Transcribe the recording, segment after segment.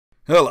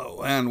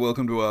Hello, and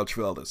welcome to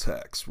Archvelder's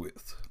Hacks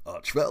with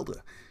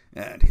Archvelder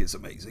and his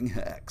amazing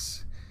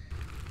hacks.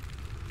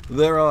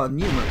 There are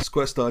numerous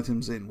quest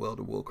items in World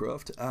of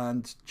Warcraft,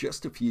 and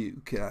just a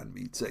few can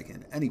be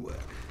taken anywhere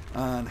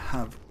and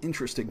have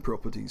interesting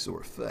properties or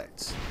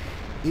effects.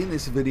 In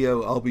this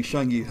video, I'll be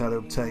showing you how to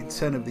obtain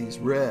 10 of these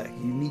rare,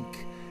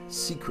 unique,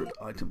 secret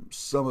items,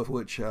 some of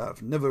which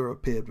have never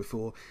appeared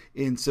before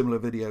in similar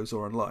videos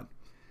or online.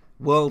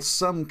 While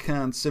some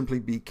can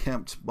simply be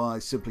kept by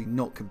simply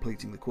not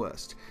completing the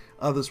quest,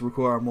 others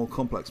require a more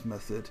complex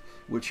method,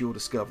 which you'll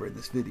discover in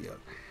this video.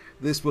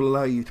 This will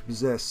allow you to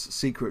possess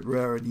secret,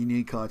 rare and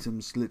unique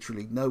items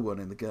literally no one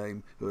in the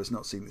game who has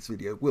not seen this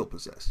video will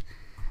possess.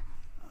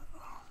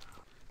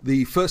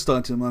 The first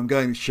item I'm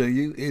going to show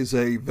you is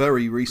a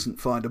very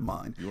recent find of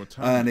mine,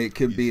 and it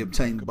can be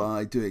obtained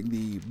by doing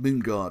the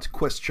Moonguard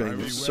quest chain of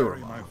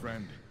Suramar.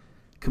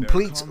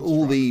 Complete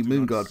all the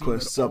Moonguard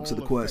quests up to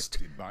the quest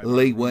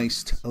Lay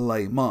Waste,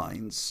 Lay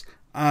Mines,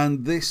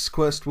 and this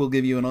quest will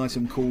give you an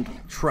item called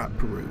Trap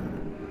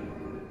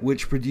Rune,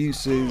 which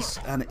produces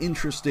an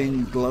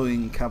interesting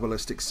glowing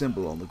Kabbalistic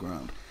symbol on the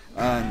ground,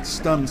 and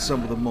stuns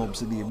some of the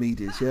mobs in the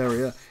immediate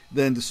area,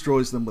 then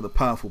destroys them with a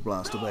powerful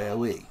blast of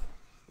AoE.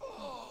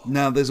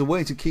 Now there's a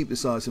way to keep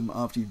this item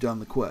after you've done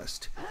the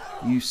quest.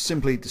 You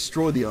simply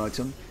destroy the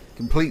item,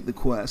 complete the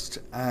quest,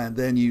 and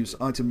then use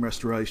item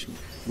restoration,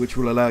 which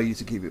will allow you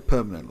to keep it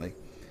permanently.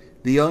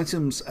 The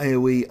item's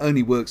AoE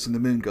only works in the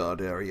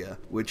Moonguard area,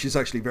 which is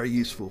actually very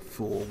useful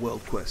for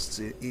world quests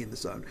in the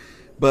zone,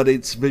 but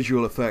its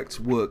visual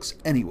effect works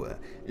anywhere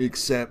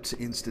except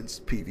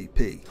instance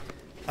PvP,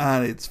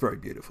 and it's very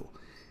beautiful.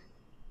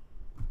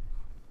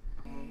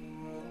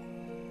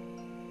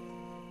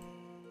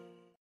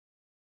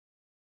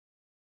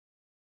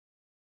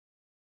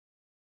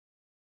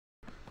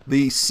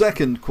 The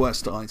second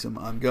quest item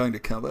I'm going to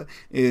cover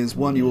is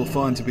one you will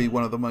find to be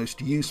one of the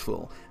most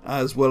useful,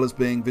 as well as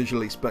being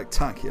visually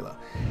spectacular.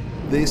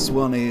 This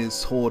one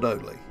is Horde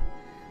only.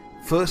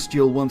 First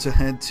you'll want to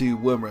head to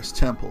Rarest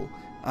Temple,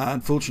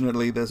 and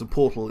fortunately there's a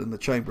portal in the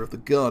Chamber of the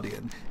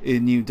Guardian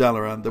in New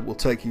Dalaran that will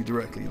take you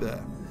directly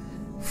there.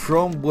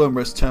 From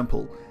Rarest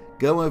Temple,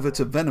 go over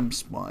to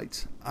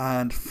Venomspite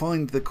and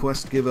find the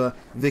quest giver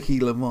Vicky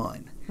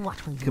Levine.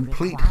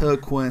 Complete her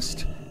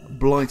quest,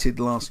 Blighted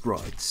Last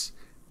Rites,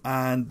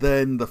 and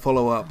then the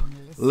follow-up,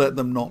 Let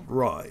Them Not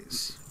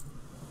Rise.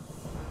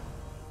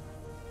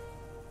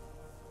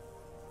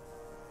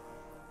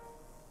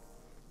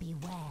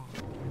 Beware.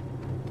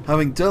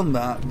 Having done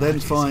that, then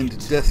find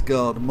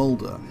Deathguard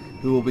Mulder,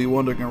 who will be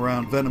wandering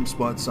around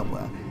Venomspite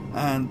somewhere,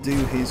 and do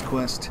his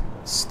quest,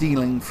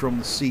 Stealing from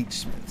the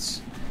Siegesmiths.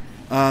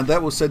 And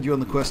that will send you on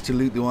the quest to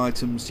loot the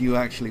items you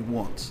actually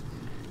want.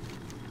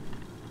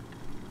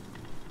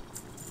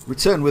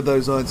 Return with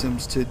those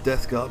items to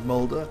Deathguard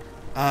Mulder,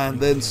 and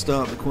then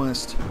start the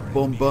quest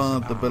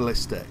Bombard the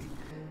Ballistae.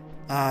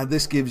 And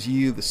this gives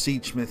you the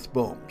Siegesmith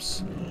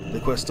Bombs, the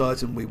quest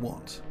item we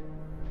want.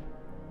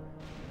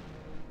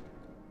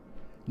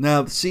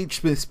 Now the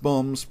Siegesmith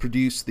Bombs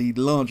produce the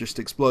largest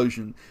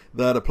explosion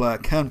that a player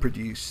can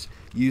produce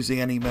using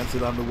any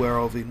method I'm aware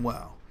of in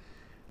WoW.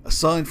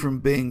 Aside from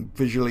being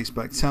visually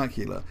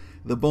spectacular,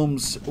 the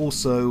bombs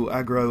also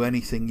aggro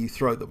anything you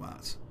throw them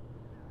at.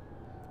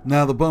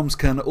 Now the bombs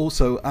can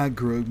also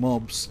aggro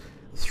mobs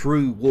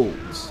through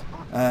walls,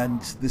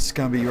 and this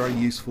can be very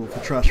useful for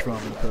trash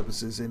farming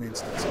purposes in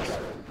instances.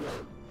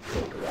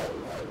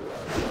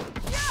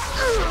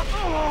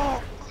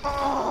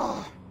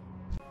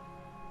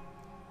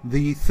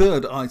 The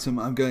third item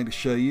I'm going to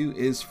show you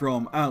is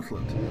from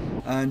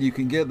Outland, and you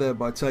can get there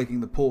by taking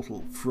the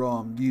portal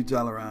from New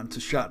Dalaran to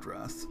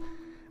Shadrath,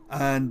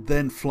 and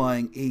then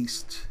flying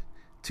east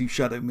to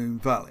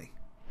Shadowmoon Valley.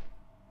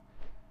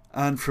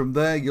 And from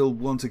there you'll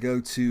want to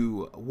go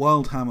to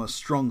Wildhammer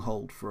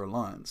Stronghold for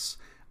Alliance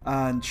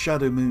and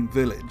Shadowmoon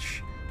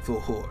Village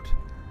for Horde.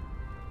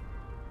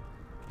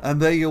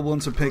 And there you'll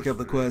want to pick up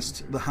the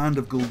quest The Hand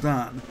of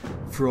Gul'dan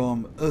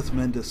from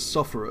Earthmender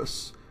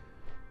Sophoros,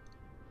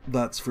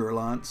 that's for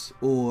Alliance,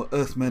 or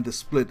Earthmender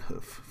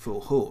Splithoof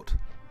for Horde.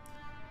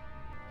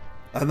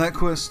 And that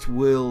quest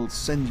will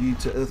send you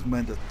to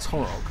Earthmender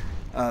Torog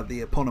at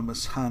the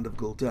eponymous Hand of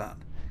Gul'dan.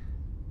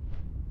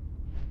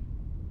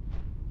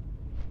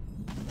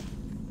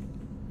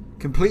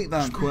 Complete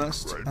that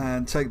quest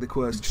and take the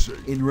quest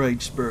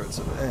Enraged Spirits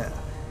of Air.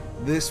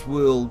 This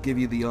will give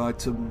you the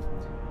item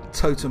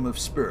Totem Of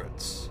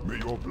Spirits,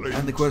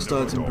 and the quest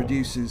item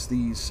produces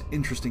these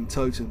interesting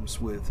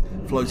totems with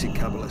floating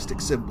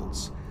Kabbalistic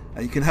symbols,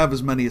 and you can have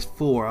as many as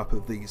 4 up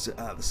of these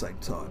at the same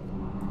time.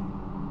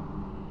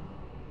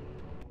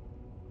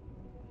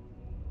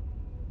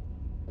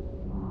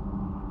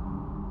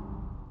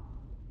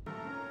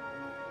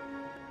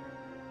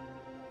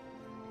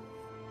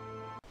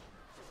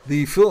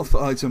 The fourth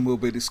item we'll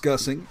be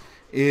discussing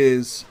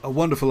is a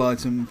wonderful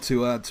item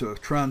to add to a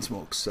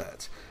transmog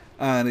set,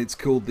 and it's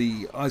called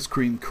the Ice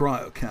Cream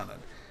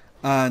Cryocannon,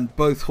 and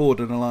both Horde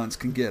and Alliance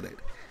can get it.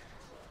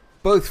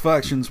 Both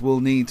factions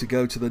will need to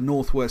go to the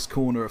northwest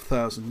corner of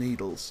Thousand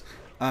Needles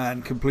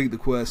and complete the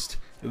quest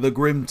The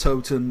Grim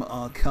Totem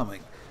are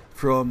coming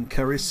from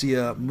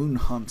Caricia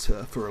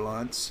Moonhunter for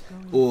Alliance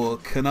or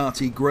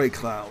Kanati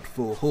Greycloud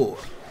for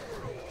Horde.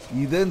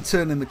 You then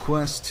turn in the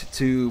quest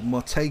to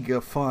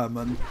Motega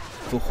Fireman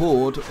for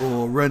Horde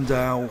or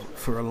Rendau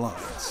for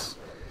Alliance.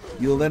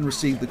 You'll then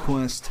receive the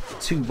quest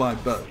 2 by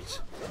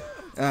boat,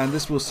 and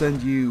this will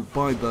send you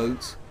by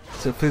boat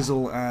to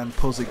Fizzle and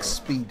Pozik's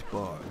speed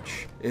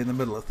barge in the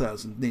middle of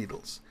Thousand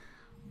Needles.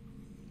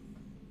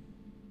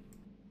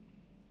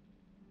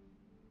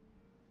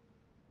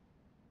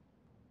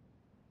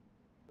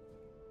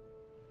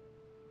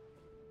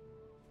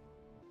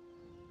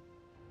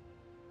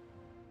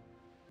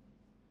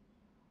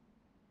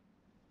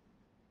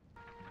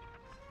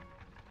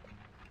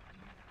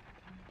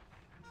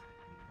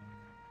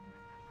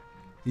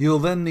 You'll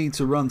then need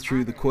to run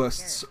through the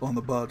quests on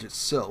the barge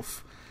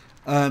itself,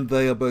 and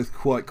they are both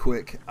quite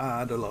quick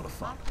and a lot of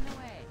fun.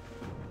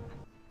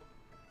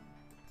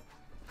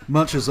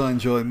 Much as I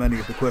enjoy many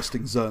of the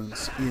questing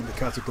zones in the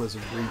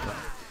Cataclysm revamp,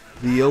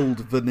 the old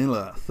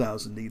vanilla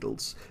Thousand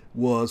Needles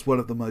was one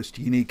of the most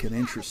unique and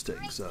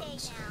interesting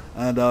zones,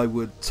 and I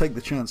would take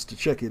the chance to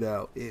check it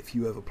out if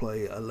you ever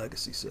play a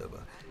Legacy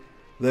server.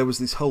 There was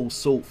this whole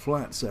Salt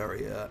Flats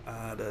area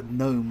and a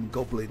gnome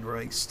goblin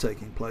race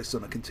taking place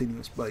on a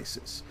continuous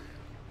basis.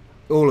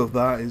 All of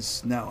that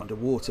is now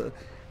underwater,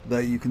 though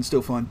you can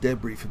still find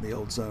debris from the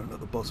old zone at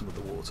the bottom of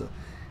the water.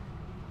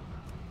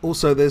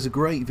 Also, there's a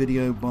great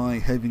video by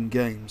Haven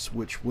Games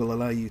which will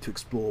allow you to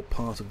explore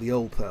part of the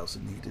old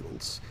Thousand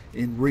Needles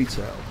in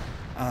retail,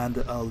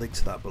 and I'll link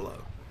to that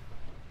below.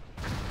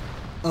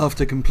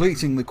 After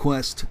completing the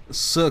quest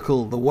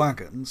Circle the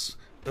Wagons,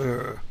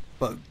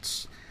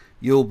 boats,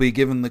 you'll be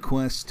given the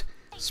quest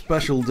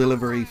Special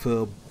Delivery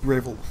for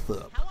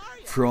Brivelthurp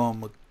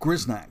from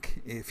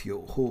Grisnak if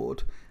you're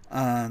Horde,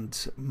 and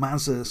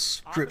Mazza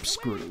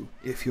Stripscrew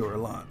if you're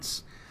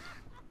Alliance.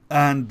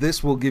 And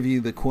this will give you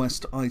the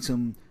quest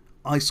item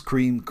Ice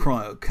Cream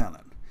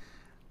Cryocannon.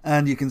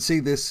 And you can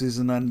see this is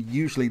an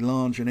unusually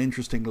large and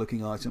interesting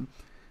looking item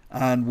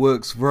and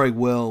works very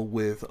well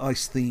with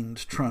ice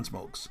themed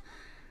transmogs.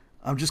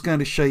 I'm just going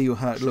to show you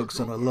how it looks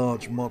on a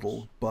large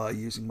model by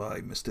using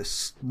my Mr.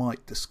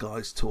 Smite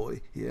disguise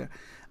toy here,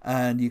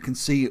 and you can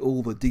see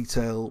all the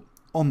detail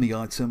on the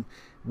item,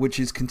 which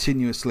is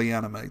continuously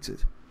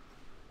animated.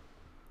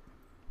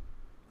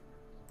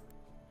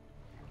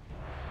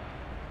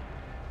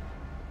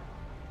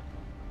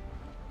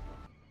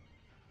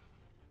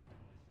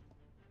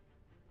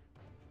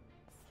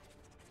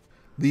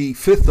 The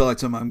fifth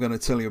item I'm going to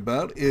tell you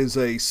about is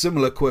a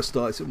similar quest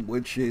item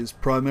which is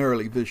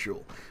primarily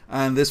visual,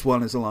 and this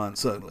one is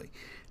Alliance only.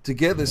 To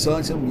get this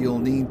item you'll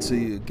need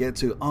to get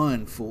to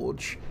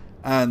Ironforge,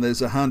 and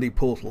there's a handy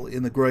portal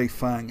in the Grey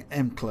Fang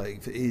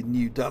Enclave in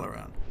New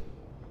Dalaran.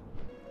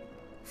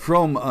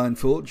 From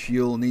Ironforge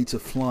you'll need to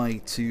fly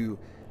to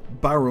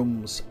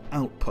Barum's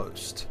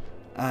Outpost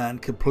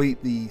and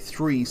complete the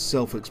 3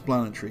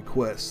 self-explanatory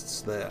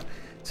quests there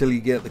till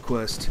you get the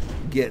quest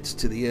Get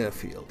to the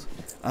Airfield.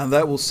 And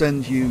that will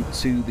send you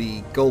to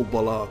the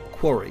Golbolar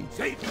Quarry,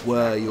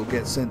 where you'll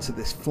get sent to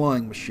this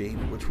flying machine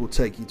which will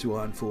take you to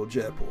Ironforge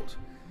Airport.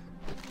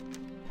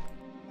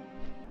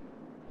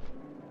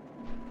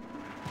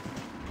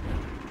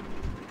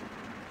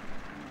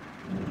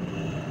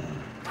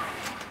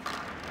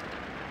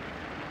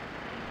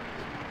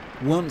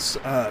 Once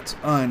at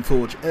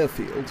Ironforge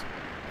Airfield,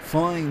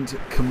 find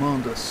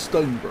Commander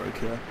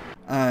Stonebreaker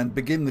and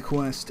begin the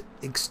quest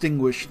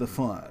Extinguish the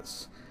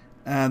Fires.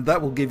 And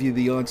that will give you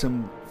the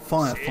item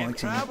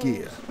Firefighting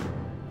Gear.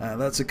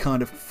 That's a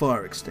kind of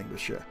fire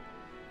extinguisher.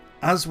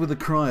 As with the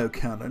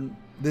Cryocannon,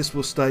 this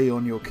will stay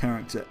on your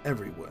character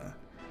everywhere.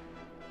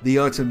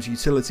 The item's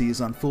utility is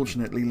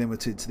unfortunately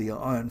limited to the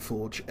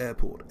Ironforge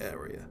Airport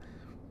area.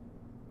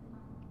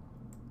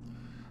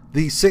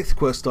 The 6th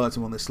quest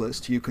item on this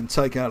list you can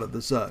take out of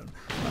the zone,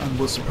 and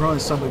will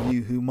surprise some of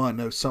you who might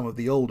know some of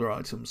the older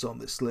items on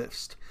this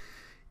list.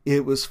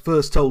 It was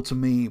first told to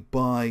me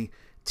by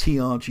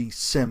TRG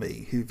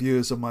Semi, who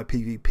viewers of my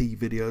PvP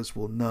videos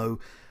will know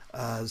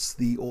as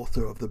the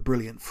author of the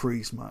brilliant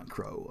freeze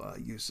macro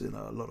used in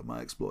a lot of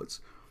my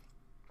exploits.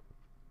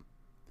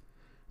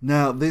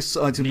 Now, this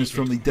item is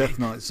from the Death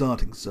Knight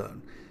Zarding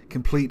zone.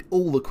 Complete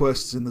all the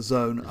quests in the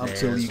zone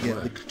until you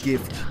get the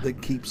Gift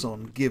That Keeps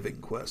On Giving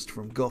quest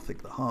from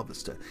Gothic the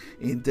Harvester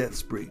in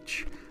Death's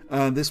Breach.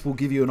 And this will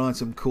give you an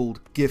item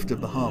called Gift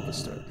of the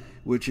Harvester,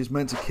 which is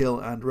meant to kill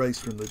and raise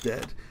from the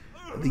dead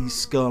these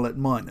Scarlet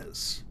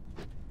Miners.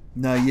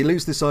 Now, you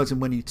lose this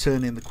item when you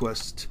turn in the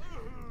quest,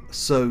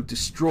 so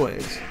destroy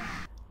it,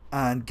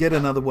 and get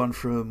another one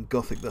from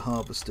Gothic the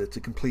Harvester to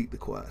complete the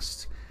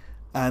quest,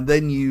 and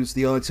then use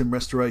the item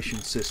restoration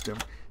system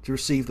to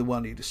receive the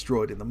one you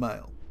destroyed in the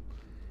mail.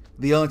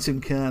 The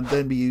item can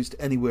then be used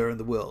anywhere in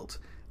the world,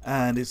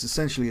 and is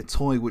essentially a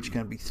toy which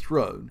can be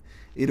thrown.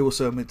 It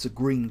also emits a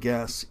green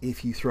gas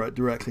if you throw it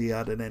directly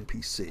at an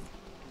NPC.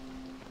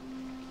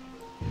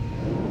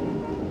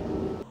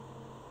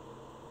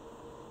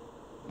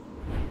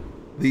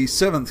 The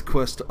 7th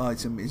quest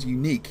item is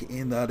unique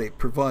in that it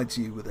provides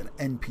you with an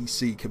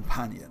NPC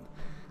companion,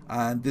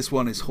 and this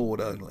one is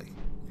Horde only.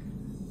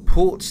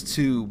 Port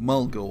to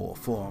Mulgore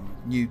from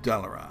New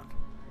Dalaran.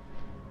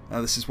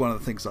 Now this is one of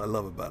the things I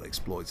love about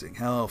exploiting.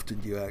 How often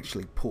do you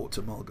actually port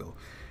to Mulgore?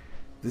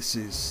 This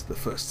is the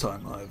first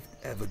time I've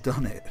ever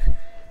done it.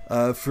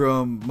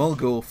 From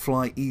Mulgore,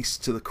 fly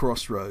east to the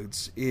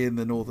crossroads in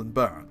the Northern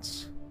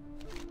Barrens.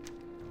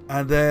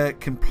 And there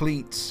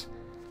complete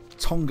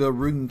Tonga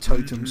Rune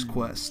Totems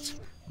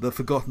quest, the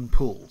Forgotten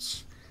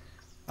Pools,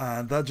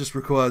 and that just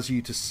requires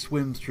you to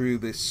swim through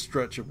this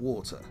stretch of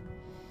water.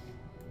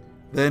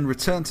 Then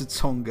return to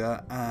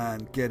Tonga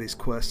and get his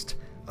quest,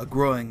 A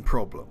Growing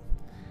Problem,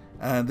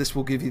 and this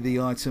will give you the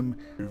item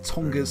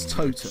Tonga's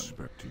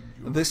Totem.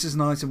 This is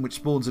an item which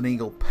spawns an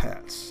eagle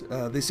pet.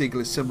 This eagle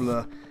is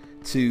similar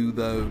to,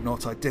 though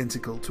not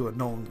identical to, a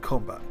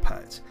non-combat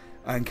pet,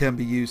 and can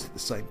be used at the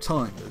same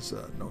time as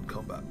a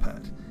non-combat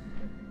pet.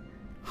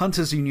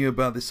 Hunters who knew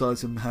about this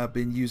item have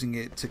been using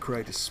it to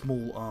create a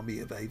small army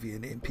of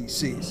avian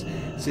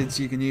NPCs, since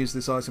you can use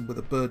this item with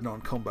a bird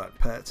non-combat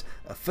pet,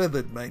 a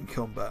feathered main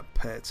combat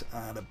pet,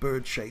 and a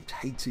bird-shaped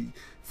Haiti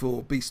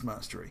for beast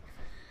mastery.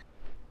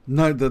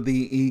 Note that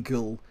the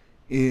eagle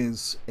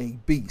is a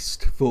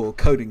beast for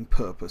coding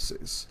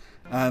purposes,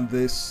 and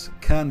this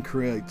can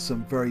create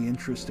some very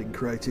interesting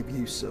creative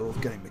use of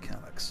game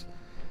mechanics.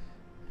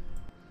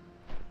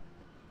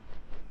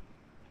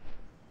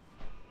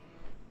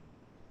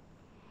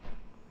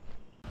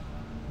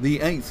 The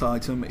 8th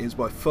item is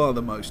by far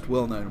the most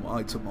well-known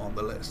item on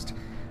the list.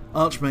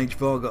 Archmage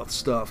Vargoth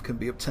staff can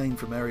be obtained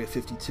from Area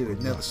 52 in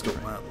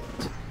Netherstorm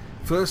Outland.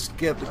 First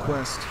get the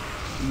quest,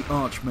 the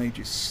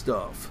Archmage's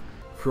staff,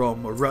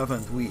 from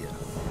Ravandwea,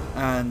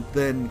 and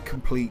then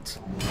complete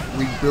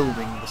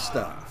rebuilding the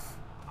staff.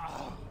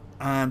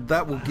 And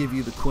that will give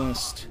you the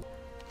quest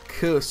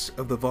Curse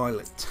of the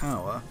Violet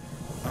Tower,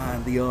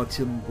 and the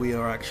item we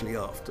are actually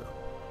after.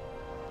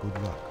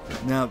 Good luck.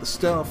 Now the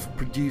staff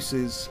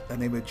produces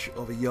an image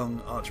of a young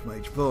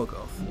Archmage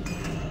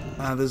Vargoth,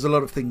 and there's a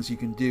lot of things you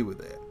can do with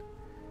it.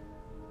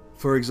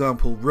 For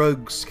example,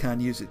 rogues can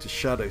use it to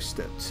shadow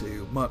step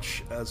to,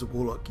 much as a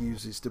warlock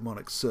uses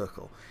demonic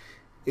circle.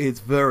 It's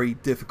very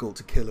difficult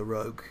to kill a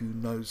rogue who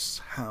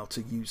knows how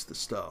to use the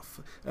staff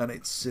and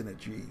its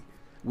synergy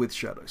with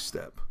shadow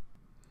step.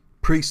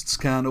 Priests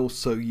can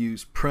also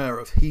use Prayer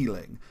of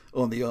Healing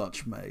on the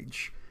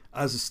Archmage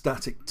as a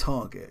static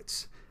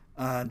target,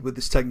 and with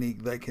this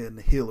technique they can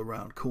heal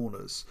around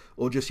corners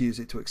or just use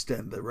it to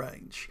extend their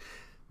range.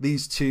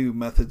 These two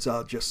methods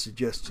are just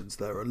suggestions.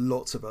 There are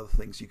lots of other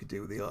things you could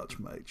do with the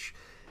Archmage.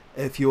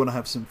 If you want to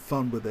have some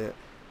fun with it,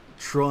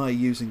 try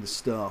using the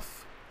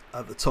staff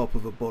at the top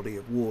of a body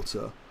of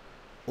water,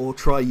 or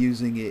try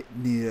using it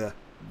near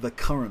the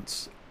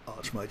current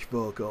Archmage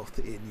Vargoth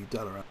in New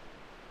Dalaran.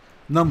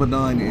 Number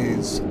 9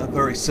 is a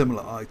very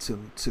similar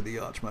item to the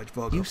Archmage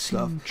Vargoth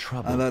stuff,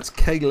 and that's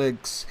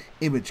Kalec's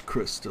Image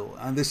Crystal,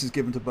 and this is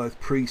given to both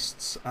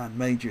priests and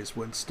mages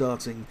when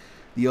starting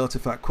the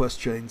artifact quest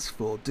chains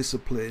for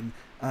Discipline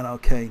and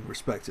Arcane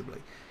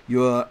respectively.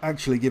 You are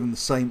actually given the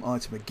same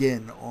item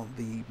again on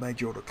the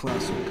Mage Order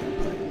Class War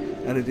campaign,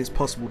 and it is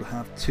possible to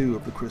have 2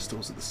 of the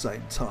crystals at the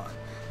same time.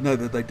 Know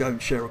that they don't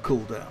share a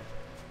cooldown.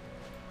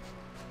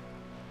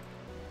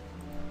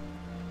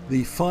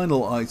 The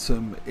final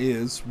item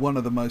is one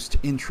of the most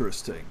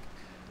interesting,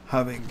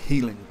 having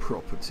healing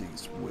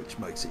properties, which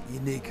makes it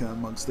unique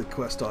amongst the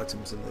quest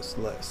items in this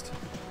list.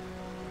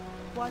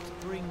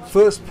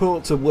 First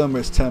port to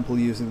Rarest Temple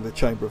using the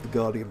Chamber of the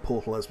Guardian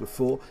portal as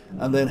before,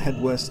 and then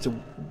head west to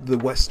the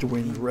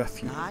Westwind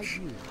Refuge.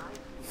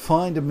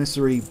 Find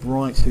emissary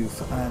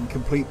Brighthoof and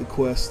complete the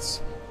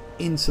quests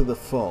Into the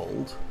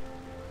Fold,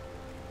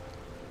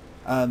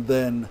 and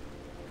then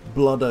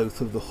Blood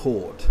Oath of the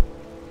Horde.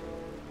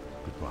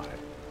 Goodbye.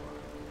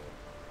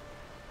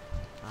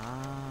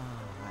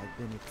 I've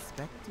been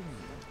expecting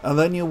you. And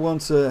then you'll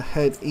want to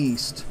head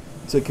east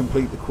to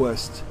complete the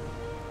quest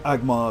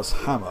Agmar's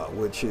Hammer,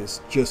 which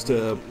is just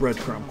a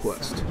breadcrumb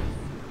quest.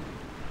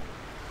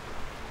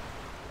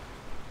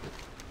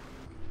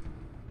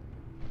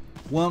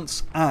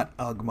 Once at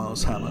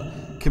Agmar's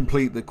Hammer,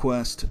 complete the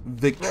quest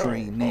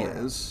Victory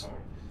Nears.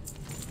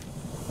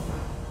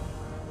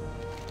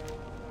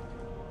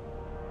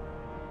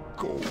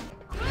 Go.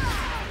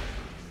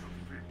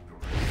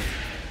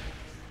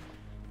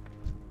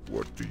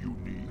 What do you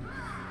need?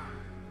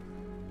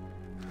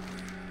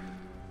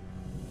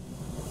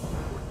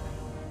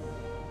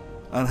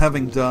 And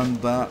having done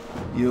that,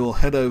 you'll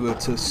head over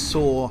to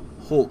Saw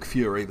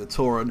Hawkfury, the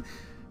Tauren,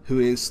 who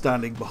is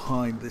standing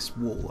behind this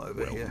wall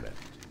over here. Then.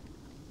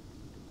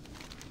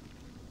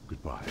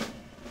 Goodbye.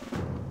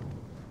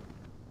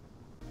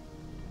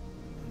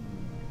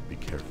 Be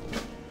careful.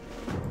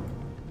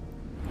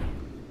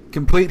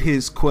 Complete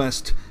his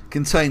quest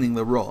containing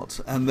the rod,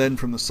 and then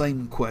from the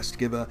same quest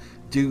giver,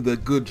 do the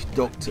Good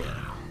Doctor,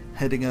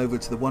 heading over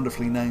to the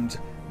wonderfully named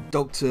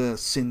Dr.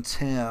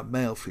 Sinter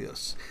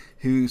Malpheus,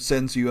 who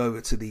sends you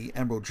over to the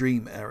Emerald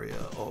Dream area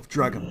of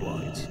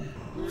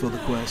Dragonblight for the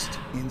quest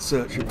In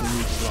Search of the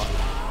Rune of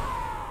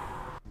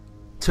Life.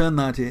 Turn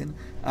that in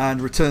and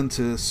return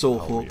to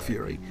Soulhawk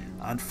Fury,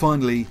 and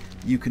finally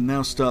you can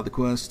now start the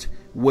quest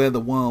Where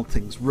the Wild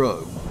Things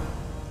Roam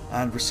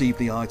and receive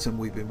the item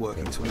we've been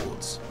working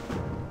towards.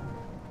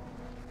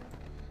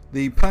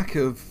 The pack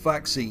of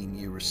vaccine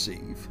you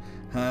receive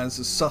has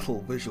a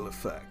subtle visual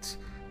effect,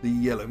 the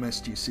yellow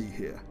mist you see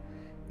here.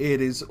 It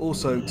is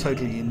also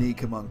totally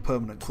unique among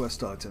permanent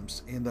quest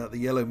items in that the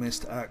yellow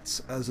mist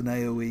acts as an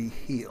AoE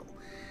heal.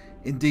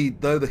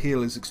 Indeed, though the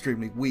heal is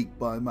extremely weak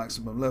by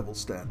maximum level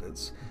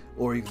standards,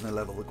 or even the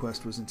level the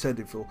quest was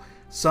intended for,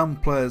 some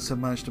players have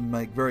managed to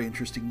make very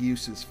interesting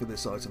uses for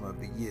this item over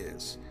the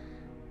years.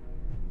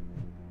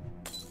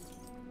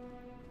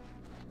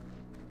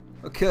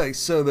 Okay,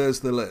 so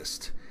there's the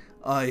list.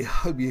 I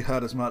hope you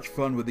had as much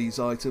fun with these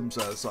items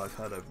as I've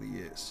had over the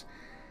years.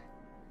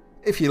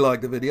 If you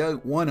liked the video,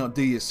 why not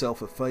do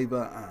yourself a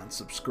favour and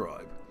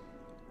subscribe?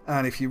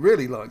 And if you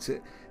really liked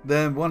it,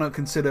 then why not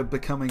consider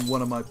becoming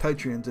one of my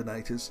Patreon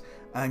donators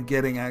and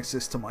getting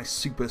access to my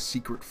super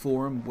secret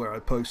forum where I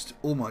post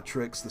all my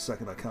tricks the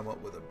second I come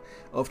up with them,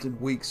 often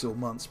weeks or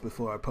months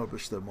before I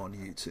publish them on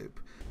YouTube.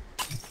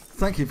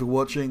 Thank you for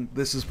watching.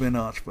 This has been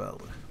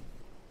Archvelder.